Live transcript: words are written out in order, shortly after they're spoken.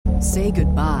Say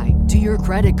goodbye to your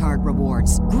credit card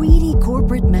rewards. Greedy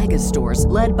corporate mega stores,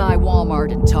 led by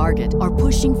Walmart and Target, are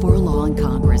pushing for a law in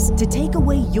Congress to take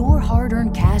away your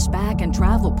hard-earned cash back and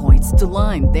travel points to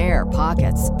line their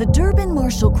pockets. The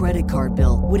Durbin-Marshall credit card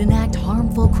bill would enact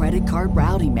harmful credit card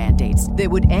routing mandates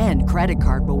that would end credit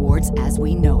card rewards as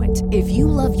we know it. If you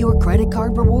love your credit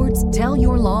card rewards, tell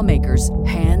your lawmakers,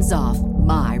 hands off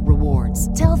my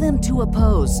rewards. Tell them to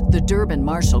oppose the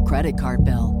Durbin-Marshall credit card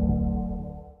bill.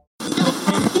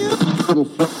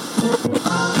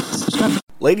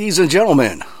 Ladies and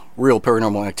gentlemen, Real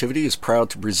Paranormal Activity is proud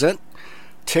to present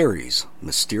Terry's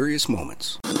Mysterious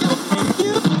Moments.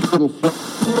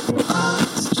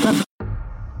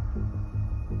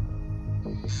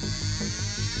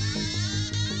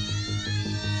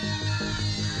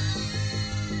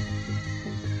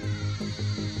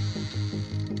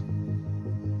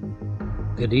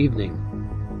 Good evening,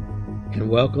 and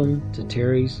welcome to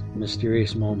Terry's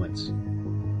Mysterious Moments.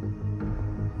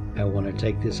 I want to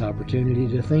take this opportunity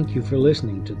to thank you for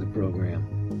listening to the program.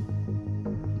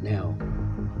 Now,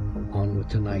 on with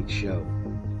tonight's show.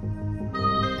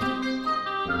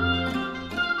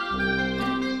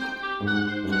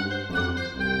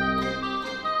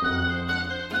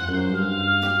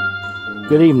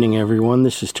 Good evening, everyone.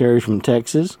 This is Terry from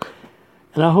Texas,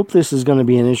 and I hope this is going to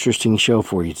be an interesting show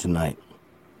for you tonight.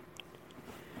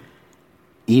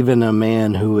 Even a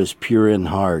man who is pure in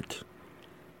heart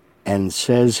and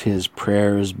says his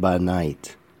prayers by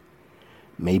night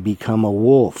may become a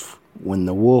wolf when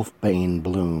the wolfbane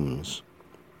blooms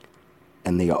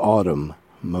and the autumn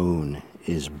moon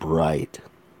is bright.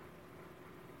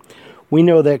 We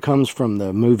know that comes from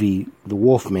the movie The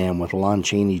Wolfman with Lon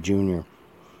Chaney Jr.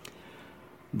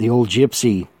 The old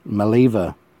gypsy,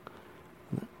 Maliva,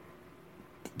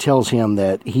 tells him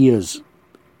that he is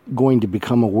going to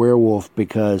become a werewolf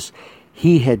because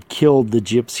he had killed the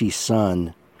gypsy's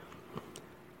son,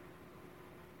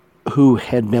 who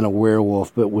had been a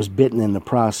werewolf but was bitten in the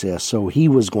process, so he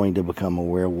was going to become a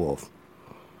werewolf.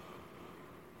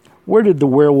 Where did the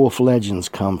werewolf legends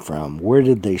come from? Where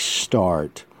did they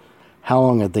start? How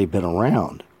long have they been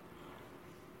around?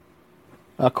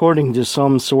 According to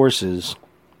some sources,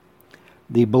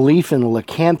 the belief in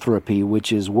lycanthropy,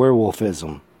 which is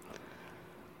werewolfism,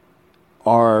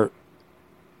 our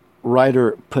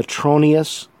writer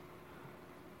Petronius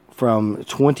from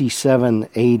 27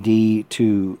 AD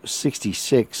to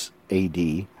 66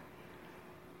 AD,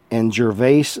 and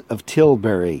Gervais of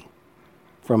Tilbury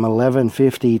from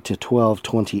 1150 to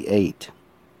 1228.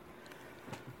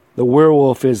 The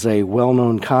werewolf is a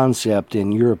well-known concept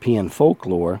in European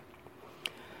folklore,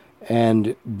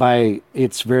 and by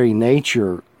its very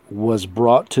nature was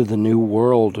brought to the New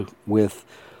World with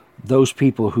those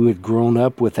people who had grown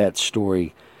up with that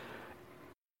story.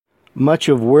 Much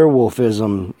of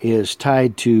werewolfism is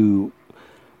tied to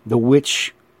the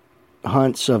witch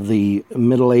hunts of the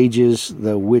Middle Ages,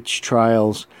 the witch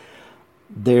trials.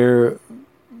 There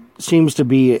seems to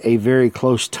be a very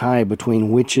close tie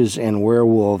between witches and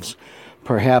werewolves.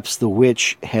 Perhaps the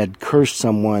witch had cursed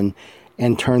someone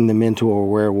and turned them into a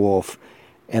werewolf,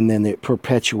 and then it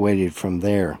perpetuated from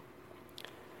there.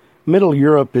 Middle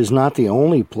Europe is not the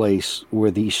only place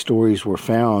where these stories were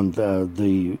found.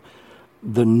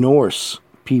 The Norse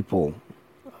people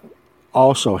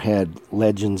also had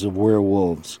legends of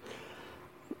werewolves.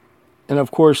 And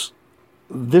of course,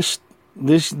 these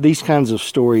kinds of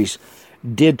stories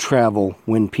did travel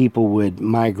when people would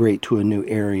migrate to a new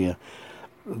area.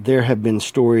 There have been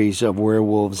stories of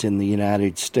werewolves in the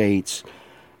United States.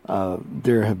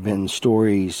 There have been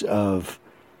stories of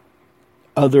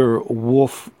other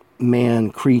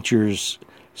wolf-man creatures,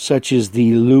 such as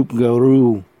the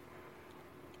loup-garou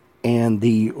and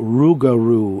the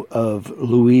rougarou of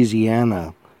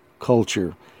Louisiana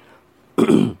culture.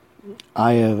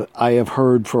 I have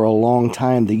heard for a long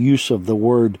time the use of the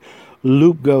word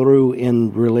loup-garou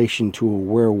in relation to a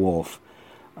werewolf.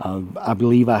 I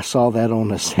believe I saw that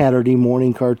on a Saturday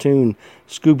morning cartoon,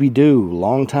 Scooby-Doo,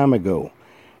 long time ago.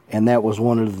 And that was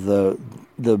one of the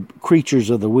creatures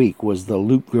of the week, was the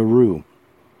loup-garou.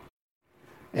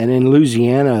 And in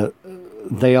Louisiana,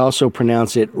 they also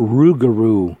pronounce it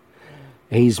rougarou.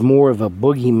 He's more of a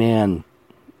boogeyman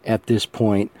at this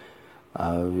point.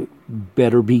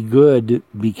 Better be good,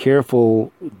 be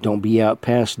careful, don't be out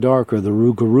past dark, or the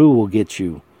rougarou will get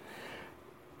you.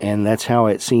 And that's how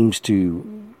it seems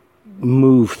to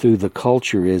move through the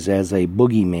culture, is as a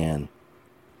boogeyman.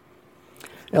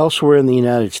 Elsewhere in the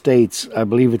United States, I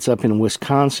believe it's up in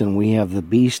Wisconsin, we have the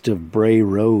Beast of Bray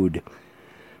Road,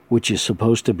 which is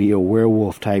supposed to be a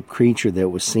werewolf-type creature that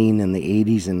was seen in the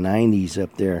 80s and 90s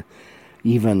up there,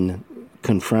 even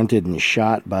confronted and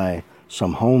shot by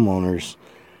some homeowners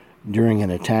during an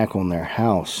attack on their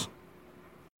house.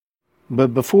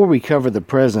 But before we cover the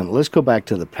present, let's go back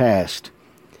to the past.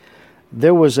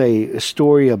 There was a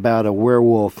story about a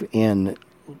werewolf in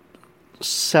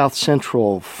south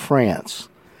central France,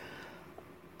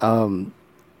 known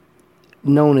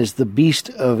as the Beast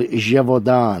of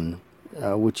Gévaudan,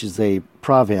 which is a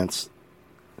province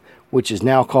which is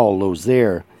now called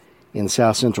Lozère in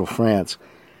south central France,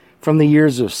 from the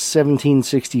years of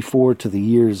 1764 to the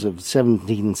years of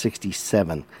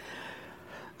 1767.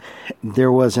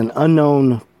 There was an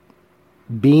unknown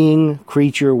being,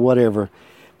 creature, whatever,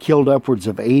 killed upwards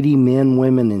of 80 men,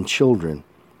 women, and children.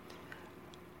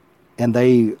 And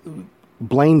they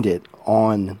blamed it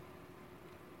on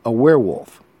a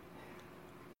werewolf.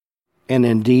 And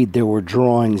indeed, there were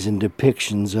drawings and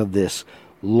depictions of this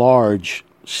large,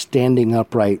 standing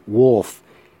upright wolf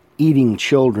eating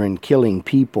children, killing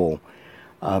people,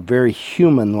 a very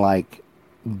human-like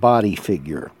body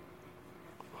figure.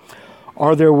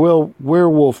 Are there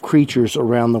werewolf creatures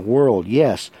around the world?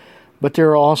 Yes, but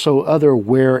there are also other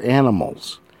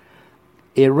were-animals.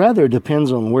 It rather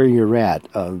depends on where you're at.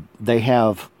 They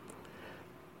have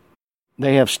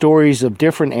stories of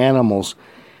different animals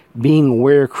being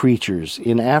were-creatures.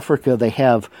 In Africa, they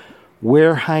have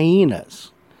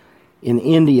were-hyenas. In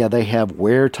India, they have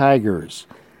were-tigers.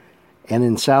 And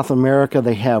in South America,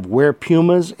 they have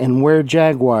were-pumas and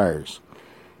were-jaguars.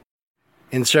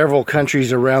 In several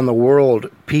countries around the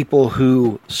world, people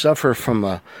who suffer from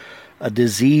a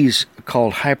disease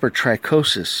called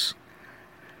hypertrichosis,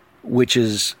 which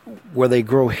is where they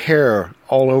grow hair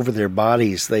all over their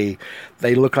bodies. They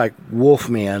look like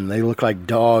wolfmen. They look like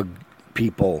dog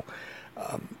people.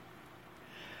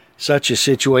 Such a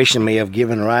situation may have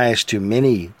given rise to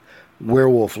many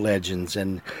werewolf legends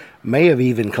and may have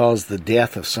even caused the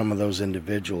death of some of those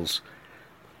individuals.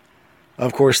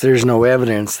 Of course, there's no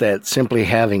evidence that simply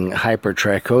having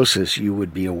hypertrichosis you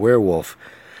would be a werewolf.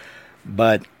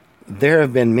 But there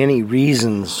have been many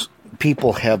reasons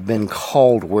people have been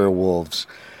called werewolves.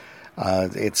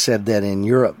 It's said that in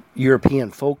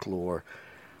European folklore,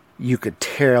 you could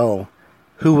tell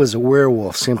who was a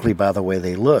werewolf simply by the way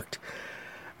they looked.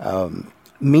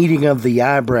 Meeting of the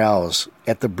eyebrows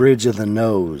at the bridge of the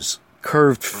nose,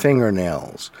 curved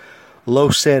fingernails,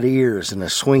 low-set ears, and a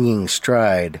swinging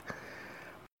stride.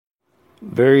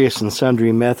 Various and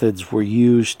sundry methods were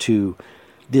used to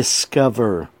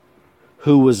discover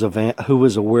who was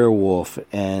a werewolf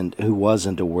and who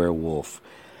wasn't a werewolf.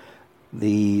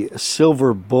 The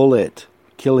silver bullet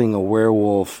killing a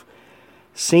werewolf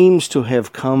seems to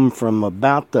have come from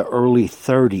about the early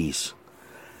 30s,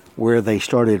 where they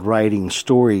started writing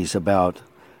stories about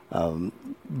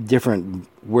different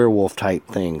werewolf-type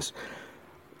things.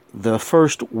 The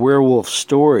first werewolf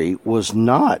story was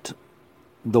not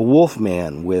the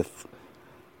Wolfman with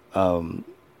Lon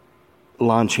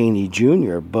Chaney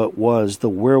Jr., but was The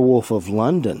Werewolf of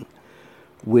London,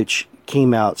 which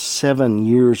came out 7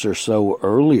 years or so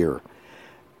earlier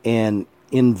and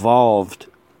involved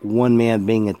one man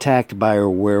being attacked by a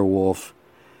werewolf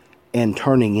and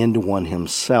turning into one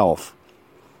himself.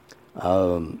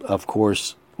 Of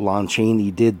course, Lon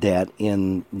Chaney did that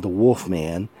in The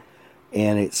Wolfman,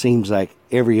 and it seems like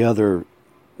every other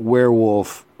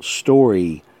werewolf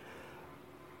story,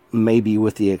 maybe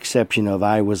with the exception of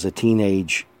I Was a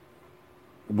Teenage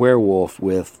Werewolf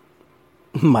with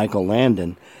Michael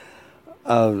Landon,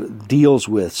 deals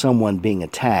with someone being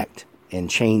attacked and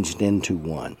changed into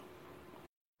one.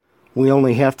 We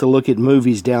only have to look at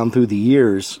movies down through the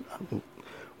years.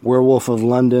 Werewolf of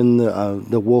London,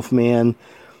 The Wolfman.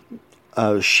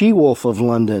 She-Wolf of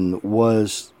London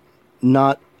was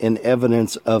not an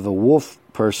evidence of a wolf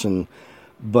person,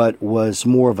 but was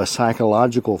more of a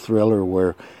psychological thriller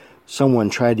where someone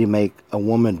tried to make a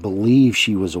woman believe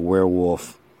she was a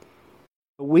werewolf.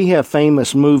 We have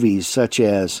famous movies such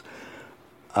as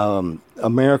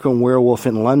American Werewolf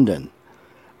in London.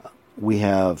 We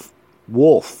have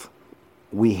Wolf.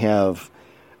 We have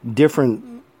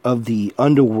different of the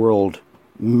underworld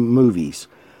movies.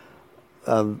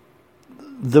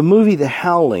 The movie The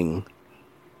Howling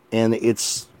and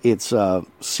its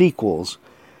sequels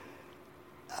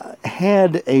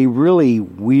had a really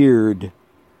weird...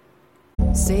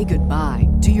 Say goodbye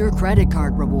to your credit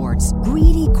card rewards.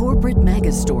 Greedy corporate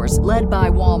mega stores, led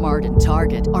by Walmart and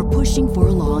Target, are pushing for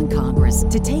a law in Congress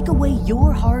to take away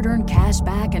your hard-earned cash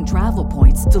back and travel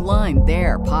points to line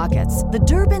their pockets. The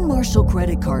Durbin-Marshall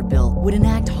credit card bill would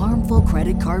enact harmful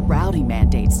credit card routing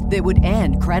mandates that would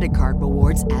end credit card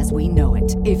rewards as we know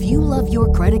it. If you love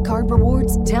your credit card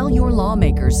rewards, tell your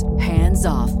lawmakers, hands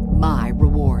off my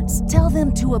rewards. Democrats tell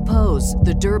them to oppose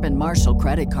the Durbin-Marshall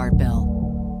credit card bill.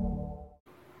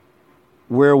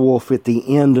 Werewolf at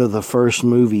the end of the first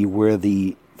movie, where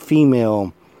the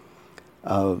female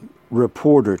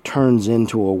reporter turns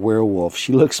into a werewolf.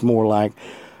 She looks more like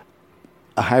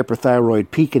a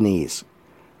hyperthyroid Pekingese.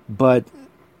 But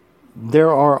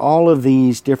there are all of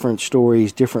these different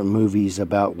stories, different movies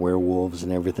about werewolves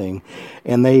and everything.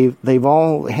 And they've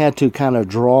all had to kind of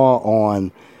draw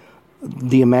on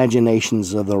the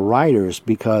imaginations of the writers,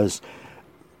 because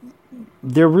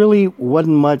there really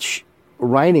wasn't much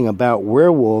writing about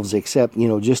werewolves except,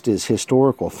 just as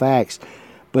historical facts,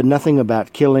 but nothing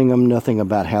about killing them, nothing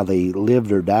about how they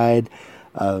lived or died,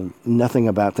 nothing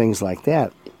about things like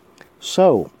that.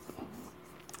 So,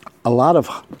 a lot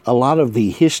of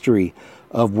the history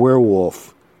of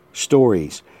werewolf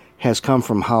stories has come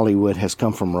from Hollywood, has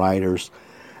come from writers,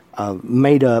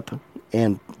 made up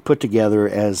and put together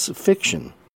as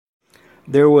fiction.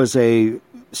 There was a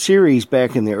series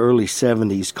back in the early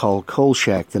 70s called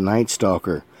Kolchak, the Night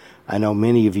Stalker. I know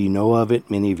many of you know of it,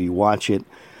 many of you watch it.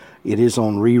 It is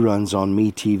on reruns on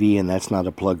MeTV, and that's not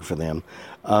a plug for them.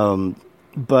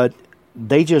 But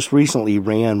they just recently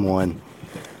ran one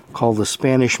called the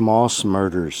Spanish Moss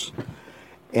Murders,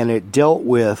 and it dealt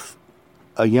with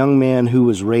a young man who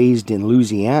was raised in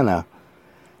Louisiana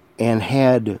and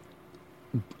had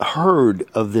heard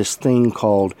of this thing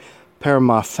called Père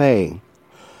Maffei.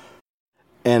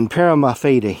 And Père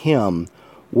Maffei to him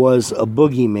was a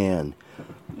boogeyman.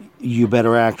 You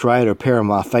better act right or Père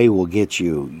Maffei will get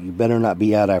you. You better not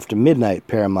be out after midnight,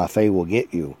 Père Maffei will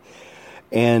get you.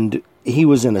 And he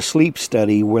was in a sleep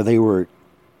study where they were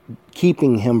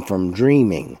keeping him from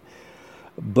dreaming.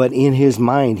 But in his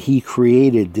mind, he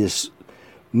created this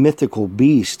mythical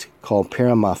beast called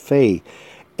Père Maffei,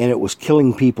 and it was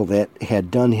killing people that had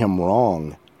done him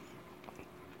wrong.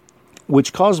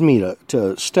 Which caused me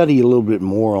to study a little bit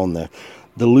more on the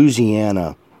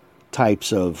Louisiana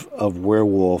types of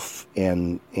werewolf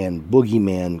and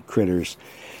boogeyman critters.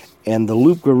 And the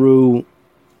loup-garou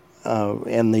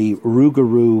and the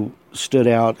rougarou stood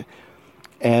out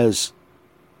as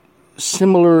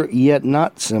similar yet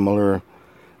not similar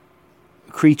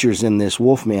creatures in this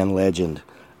Wolfman legend.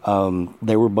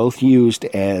 They were both used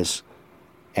as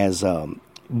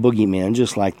boogeymen,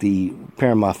 just like the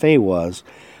Père Maffei was.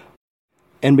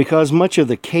 And because much of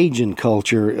the Cajun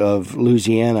culture of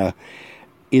Louisiana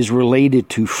is related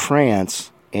to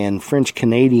France and French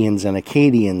Canadians and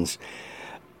Acadians,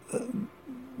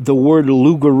 the word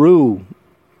loup-garou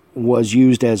was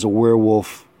used as a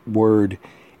werewolf word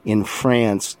in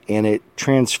France, and it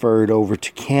transferred over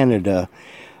to Canada.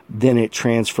 Then it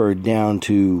transferred down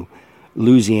to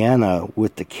Louisiana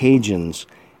with the Cajuns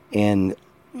and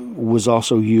was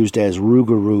also used as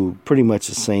rougarou, pretty much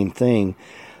the same thing,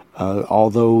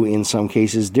 although in some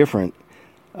cases different.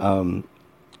 The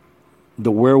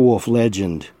werewolf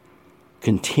legend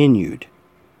continued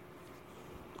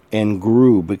and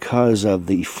grew because of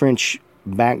the French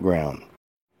background.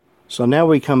 So now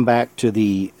we come back to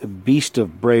the Beast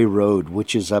of Bray Road,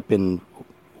 which is up in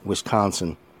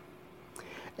Wisconsin.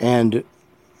 And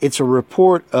it's a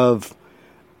report of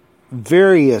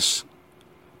various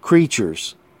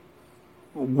creatures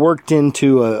worked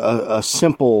into a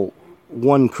simple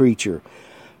one creature.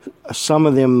 Some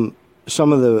of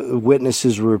the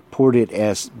witnesses report it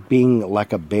as being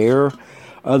like a bear.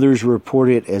 Others report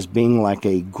it as being like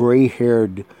a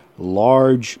gray-haired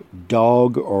large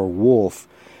dog or wolf.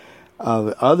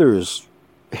 Others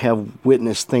have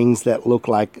witnessed things that look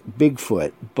like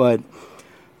Bigfoot, but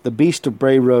the Beast of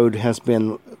Bray Road has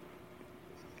been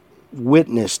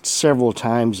witnessed several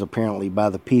times apparently by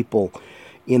the people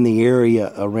in the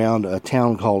area around a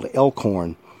town called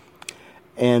Elkhorn.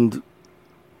 And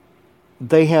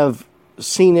they have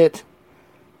seen it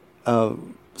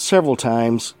several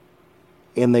times,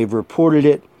 and they've reported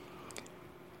it.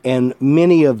 And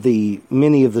many of the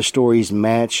stories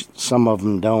match, some of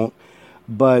them don't.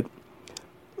 But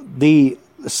the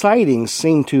sightings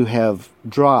seem to have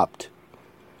dropped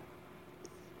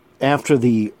after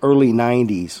the early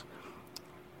 90s.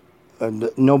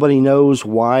 Nobody knows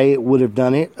why it would have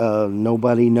done it.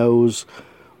 Nobody knows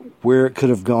where it could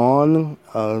have gone.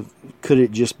 Could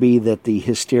it just be that the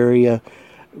hysteria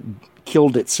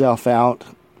killed itself out?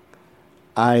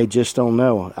 I just don't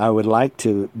know. I would like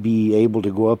to be able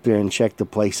to go up there and check the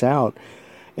place out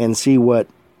and see what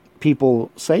people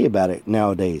say about it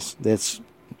nowadays. That's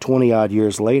 20-odd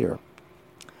years later.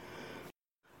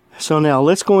 So now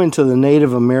let's go into the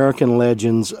Native American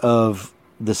legends of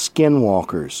the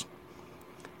Skinwalkers.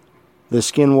 The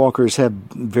Skinwalkers have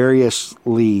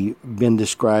variously been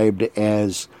described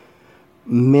as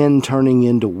men turning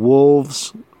into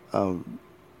wolves,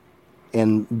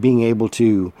 and being able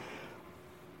to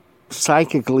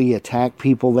psychically attack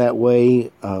people that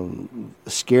way,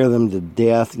 scare them to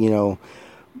death,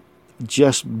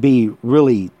 just be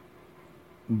really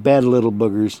bad little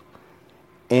boogers.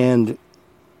 And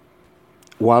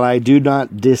while I do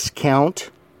not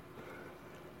discount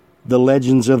the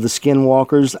legends of the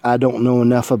Skinwalkers, I don't know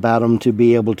enough about them to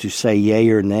be able to say yay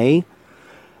or nay.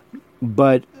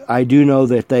 But I do know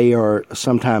that they are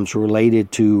sometimes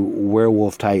related to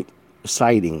werewolf-type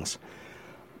sightings.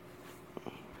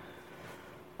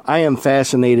 I am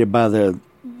fascinated by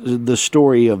the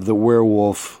story of the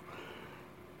werewolf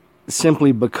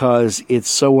simply because it's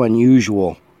so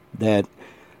unusual that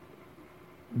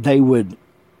they would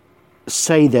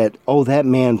say that, oh, that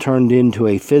man turned into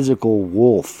a physical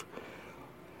wolf,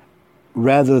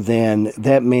 rather than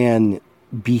that man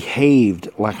behaved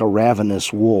like a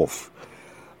ravenous wolf.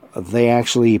 They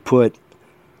actually put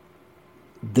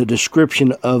the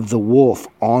description of the wolf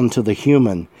onto the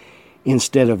human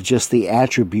instead of just the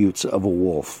attributes of a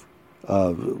wolf,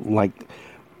 like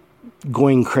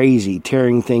going crazy,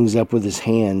 tearing things up with his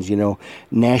hands,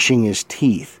 gnashing his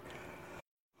teeth.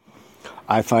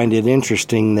 I find it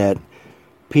interesting that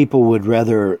people would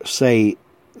rather say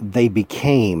they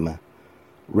became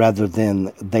rather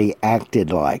than they acted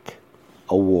like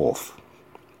a wolf.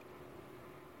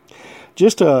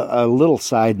 Just a little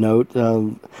side note,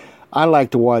 I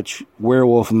like to watch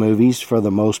werewolf movies for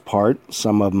the most part.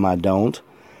 Some of them I don't.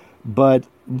 But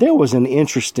there was an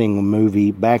interesting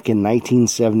movie back in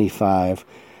 1975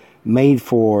 made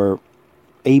for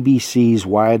ABC's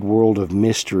Wide World of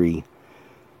Mystery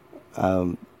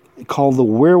called The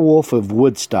Werewolf of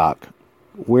Woodstock,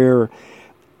 where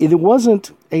it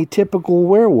wasn't a typical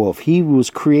werewolf. He was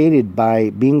created by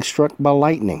being struck by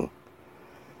lightning.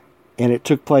 And it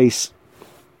took place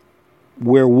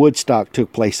where Woodstock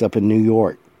took place up in New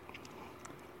York.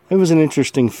 It was an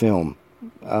interesting film.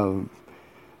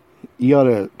 You ought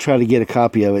to try to get a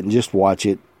copy of it and just watch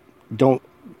it. Don't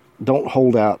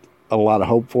hold out a lot of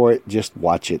hope for it. Just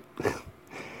watch it.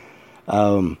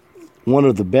 One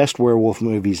of the best werewolf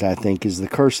movies, I think, is The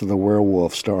Curse of the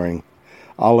Werewolf, starring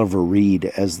Oliver Reed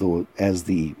as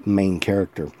the main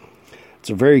character. It's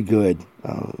a very good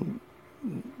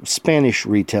Spanish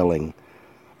retelling.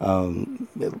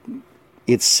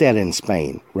 It's set in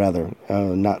Spain, rather,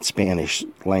 not Spanish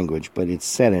language, but it's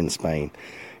set in Spain.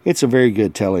 It's a very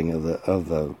good telling of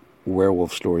the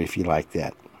werewolf story, if you like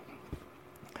that.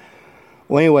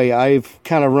 Well, anyway, I've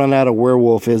kind of run out of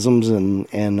werewolfisms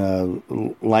and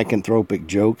lycanthropic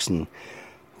jokes and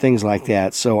things like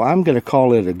that, so I'm going to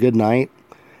call it a good night.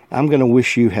 I'm going to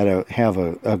wish you have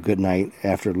a good night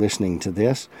after listening to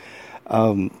this.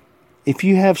 If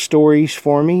you have stories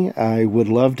for me, I would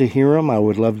love to hear them. I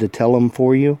would love to tell them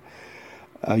for you.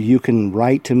 You can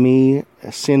write to me,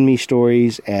 send me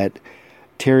stories at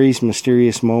Terry's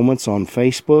Mysterious Moments on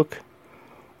Facebook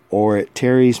or at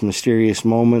Terry's Mysterious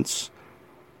Moments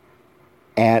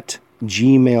at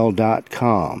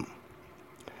gmail.com.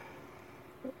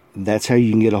 That's how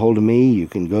you can get a hold of me. You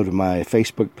can go to my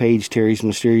Facebook page, Terry's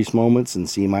Mysterious Moments, and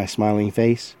see my smiling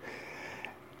face.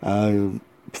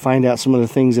 Find out some of the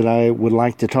things that I would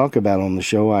like to talk about on the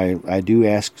show. I do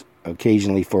ask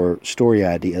occasionally for story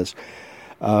ideas.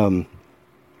 Again,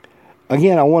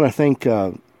 I want to thank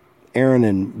Aaron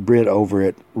and Britt over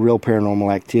at Real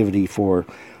Paranormal Activity for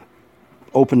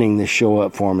opening this show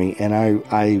up for me, and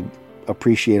I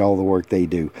appreciate all the work they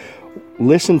do.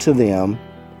 Listen to them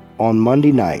on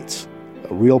Monday nights,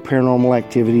 Real Paranormal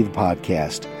Activity, the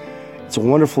podcast. It's a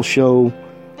wonderful show,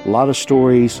 a lot of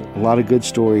stories, a lot of good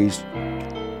stories.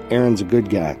 Aaron's a good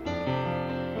guy.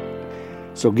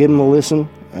 So give him a listen,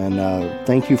 and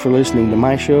thank you for listening to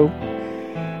my show.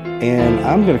 And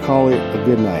I'm going to call it a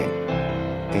good night.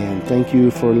 And thank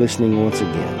you for listening once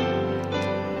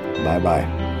again.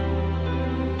 Bye-bye.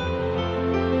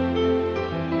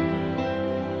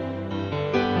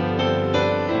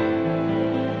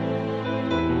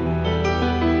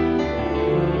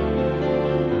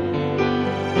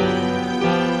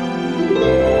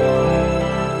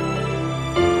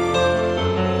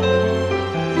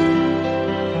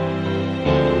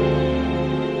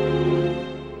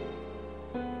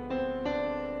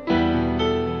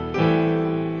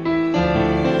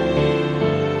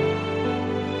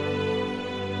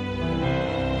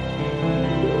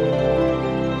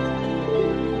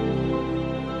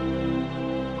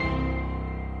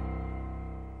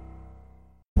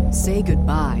 Say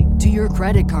goodbye to your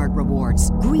credit card rewards.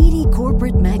 Greedy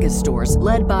corporate mega stores,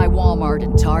 led by Walmart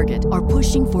and Target, are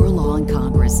pushing for a law in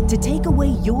Congress to take away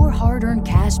your hard-earned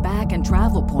cash back and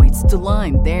travel points to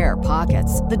line their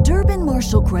pockets. The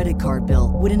Durbin-Marshall credit card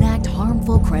bill would enact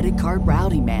harmful credit card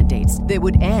routing mandates that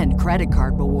would end credit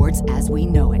card rewards as we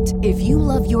know it. If you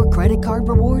love your credit card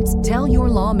rewards, tell your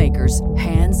lawmakers,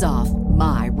 hands off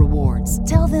my rewards.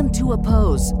 Tell them to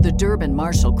oppose the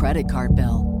Durbin-Marshall credit card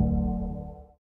bill.